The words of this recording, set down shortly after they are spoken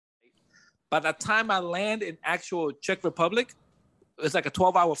By the time I land in actual Czech Republic, it's like a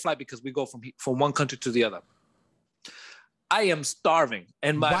 12-hour flight because we go from one country to the other. I am starving.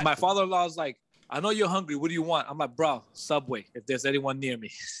 And my father-in-law is like, I know you're hungry. What do you want? I'm like, bro, Subway, if there's anyone near me.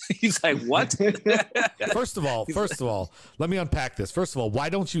 He's like, what? First of all, let me unpack this. First of all, why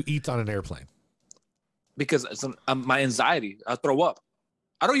don't you eat on an airplane? Because it's my anxiety. I throw up.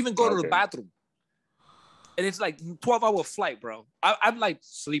 I don't even go to the bathroom. And it's like 12-hour flight, bro. I'm like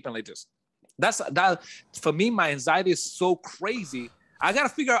sleeping like this. That for me, my anxiety is so crazy. I gotta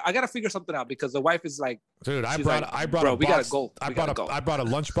figure something out because the wife is like, dude, I brought a box. We gotta go. I brought a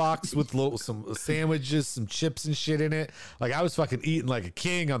lunchbox with some sandwiches, some chips and shit in it. Like I was fucking eating like a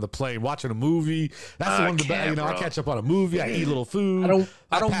king on the plane, watching a movie. That's the one of the best. You know, I catch up on a movie. I eat a little food.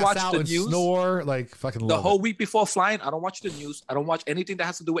 I don't pass watch out the and news. Snore like fucking. The whole week before flying, I don't watch the news. I don't watch anything that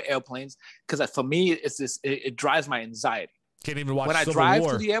has to do with airplanes because for me, it drives my anxiety. Can't even watch. When I drive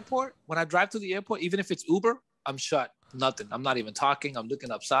to the airport, even if it's Uber, I'm shut. Nothing. I'm not even talking. I'm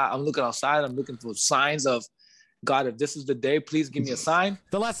looking outside. I'm looking for signs of, God, if this is the day, please give me a sign.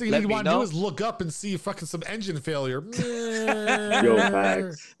 The last thing you want to do is look up and see fucking some engine failure. Yo,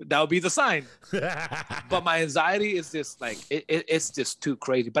 facts. That would be the sign. But my anxiety is just like, it's just too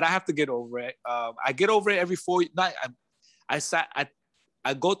crazy. But I have to get over it. I get over it every 4 years.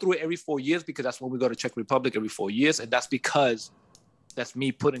 I go through it every 4 years because that's when we go to Czech Republic every 4 years. And that's because that's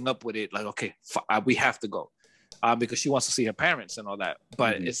me putting up with it. Like, okay, we have to go. Because she wants to see her parents and all that.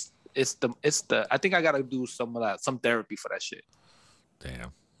 But it's the I think I gotta do some of that, some therapy for that shit.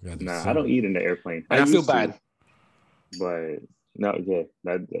 Damn. Nah, I don't eat in the airplane. I feel bad. But no, yeah,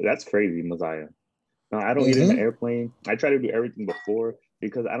 that's crazy, Messiah. No, I don't eat in the airplane. I try to do everything before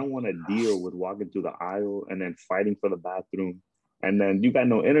because I don't want to deal with walking through the aisle and then fighting for the bathroom. And then you got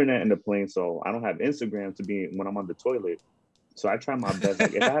no internet in the plane, so I don't have Instagram to be when I'm on the toilet. So I try my best.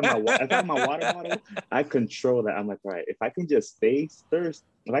 Like if I have my water bottle, I control that. I'm like, all right, if I can just stay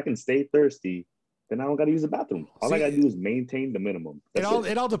thirsty, then I don't got to use the bathroom. All I got to do is maintain the minimum. It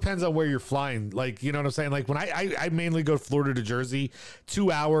all depends on where you're flying. Like, you know what I'm saying? Like when I mainly go Florida to Jersey,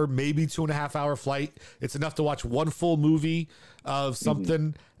 2 hour, maybe 2.5 hour flight. It's enough to watch one full movie of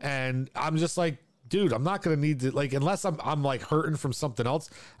something. And I'm just like, dude, I'm not going to need to, like, unless I'm like hurting from something else,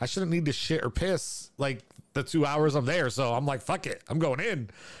 I shouldn't need to shit or piss like the 2 hours I'm there. So I'm like, fuck it, I'm going in.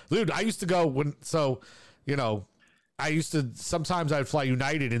 Dude, I used to go sometimes I'd fly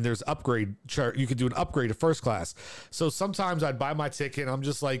United and there's upgrade chart. You could do an upgrade to first class. So sometimes I'd buy my ticket and I'm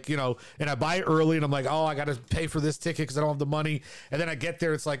just like, and I buy it early and I'm like, oh, I got to pay for this ticket because I don't have the money. And then I get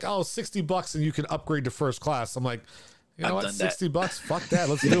there, it's like, oh, $60 and you can upgrade to first class. I'm like, you know what, $60? Fuck that,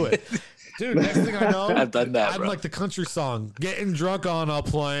 let's do it. Dude, next thing I know, I've done that. I'm like the country song, getting drunk on a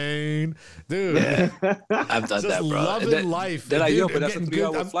plane, dude. Yeah, I've done that, bro. Loving life. Then but that's a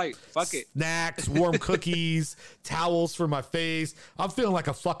 3-hour flight. Fuck it. Snacks, warm cookies, towels for my face. I'm feeling like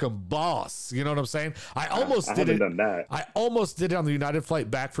a fucking boss. You know what I'm saying? I almost did it on the United flight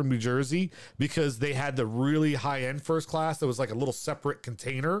back from New Jersey because they had the really high end first class. That was like a little separate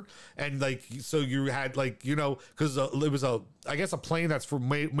container, and like so you had like because it was I guess a plane that's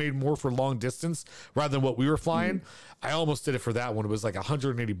made more for long distance rather than what we were flying. I almost did it for that one. It was like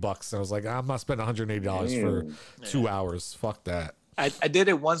 $180. I was like, I'm not spending $180 for 2 hours. Fuck that. I did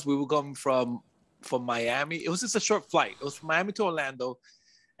it once. We were going from Miami. It was just a short flight. It was from Miami to Orlando,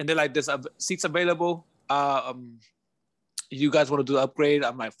 and they're like, "There's seats available. You guys want to do the upgrade?"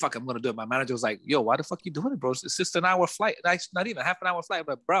 I'm like, "Fuck, I'm gonna do it." My manager was like, "Yo, why the fuck you doing it, bro? It's just an hour flight. It's not even half an hour flight." I'm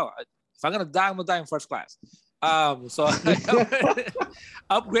like, "Bro, if I'm gonna die, I'm gonna die in first class." So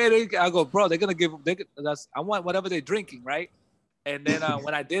upgrading, I go, bro, I want whatever they're drinking, right? And then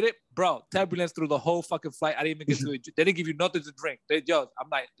when I did it, bro, turbulence through the whole fucking flight. I didn't even get to it. They didn't give you nothing to drink. I'm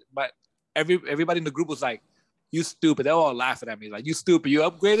like, but everybody in the group was like, "You stupid." They're all laughing at me like, "You stupid. You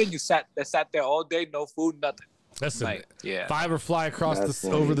upgraded. They sat there all day, no food, nothing." Listen, like, yeah. If I ever fly across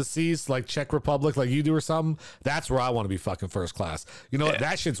over the seas like Czech Republic like you do or something, that's where I want to be fucking first class. You know what?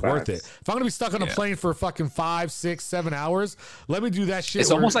 That shit's worth it. If I'm gonna be stuck on a plane for fucking 5, 6, 7 hours, let me do that shit. It's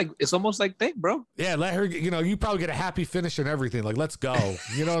almost like thing, bro. Yeah, let her. You probably get a happy finish and everything. Like, let's go.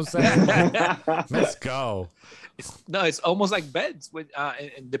 You know what I'm saying? Like, let's go. It's almost like beds with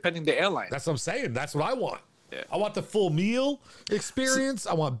depending the airline. That's what I'm saying. That's what I want. Yeah. I want the full meal experience.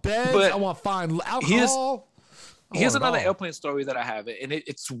 I want beds. I want fine alcohol. Here's another airplane story that I have, and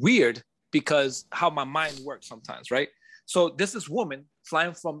it's weird because how my mind works sometimes, right? So this woman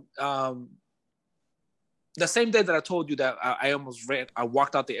flying from the same day that I told you that I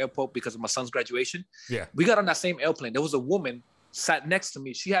walked out the airport because of my son's graduation. Yeah. We got on that same airplane. There was a woman sat next to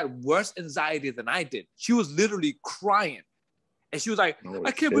me. She had worse anxiety than I did. She was literally crying. And she was like,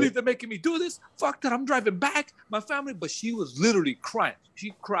 I can't believe they're making me do this. Fuck that, I'm driving back, my family. But she was literally crying.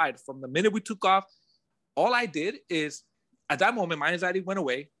 She cried from the minute we took off. All I did is, at that moment, my anxiety went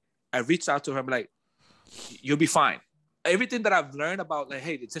away. I reached out to her. I'm like, you'll be fine. Everything that I've learned about, like,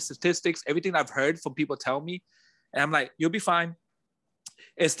 hey, it's just statistics, everything I've heard from people tell me. And I'm like, you'll be fine.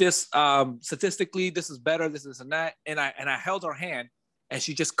 It's this, statistically, this is better, this and that. And I held her hand and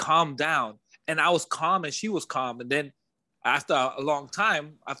she just calmed down. And I was calm and she was calm. And then after a long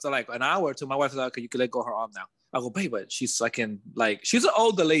time, after like an hour or two, my wife was like, okay, you can let go of her arm now. I go, babe, but she's she's an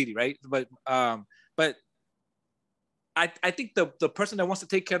older lady, right? But I think the person that wants to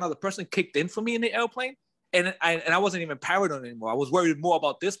take care of another person kicked in for me in the airplane. And I wasn't even paranoid anymore. I was worried more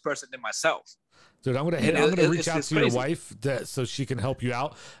about this person than myself. Dude, I'm gonna reach out to your wife so she can help you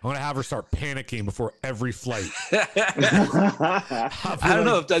out. I'm gonna have her start panicking before every flight. I don't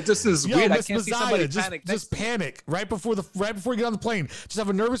know if that just is weird. Miss I can't see somebody panic. Just panic right before you get on the plane. Just have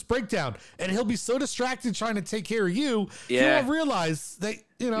a nervous breakdown, and he'll be so distracted trying to take care of you. Yeah, he won't realize that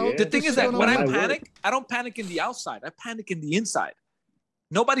The thing is that when I panic, I don't panic in the outside. I panic in the inside.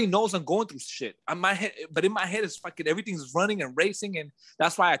 Nobody knows I'm going through shit. But in my head, it's fucking everything's running and racing, and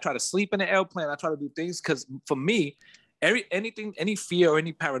that's why I try to sleep in the airplane. I try to do things because for me, any fear or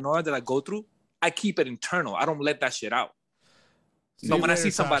any paranoia that I go through, I keep it internal. I don't let that shit out. But when I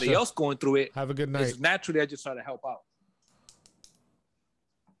see somebody else going through it, have a good night. Naturally, I just try to help out.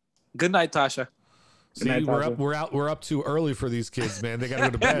 Good night, Tasha. See, we're up too early for these kids, man. They gotta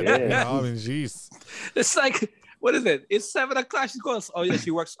go to bed. I mean, jeez. It's like, what is it? It's 7 o'clock. She goes, oh yeah, she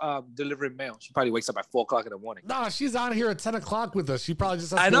works delivering mail. She probably wakes up at 4 o'clock in the morning. No, she's on here at 10 o'clock with us. She probably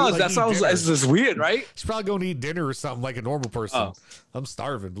just has I know, that sounds it's just weird, right? She's probably going to eat dinner or something like a normal person. Oh. I'm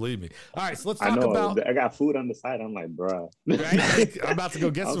starving, believe me. All right, so let's talk about. I got food on the side. I'm like, bro. Right? I'm about to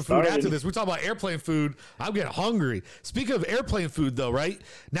go get some food after this. We're talking about airplane food. I'm getting hungry. Speaking of airplane food, though, right?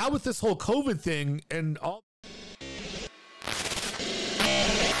 Now with this whole COVID thing and all.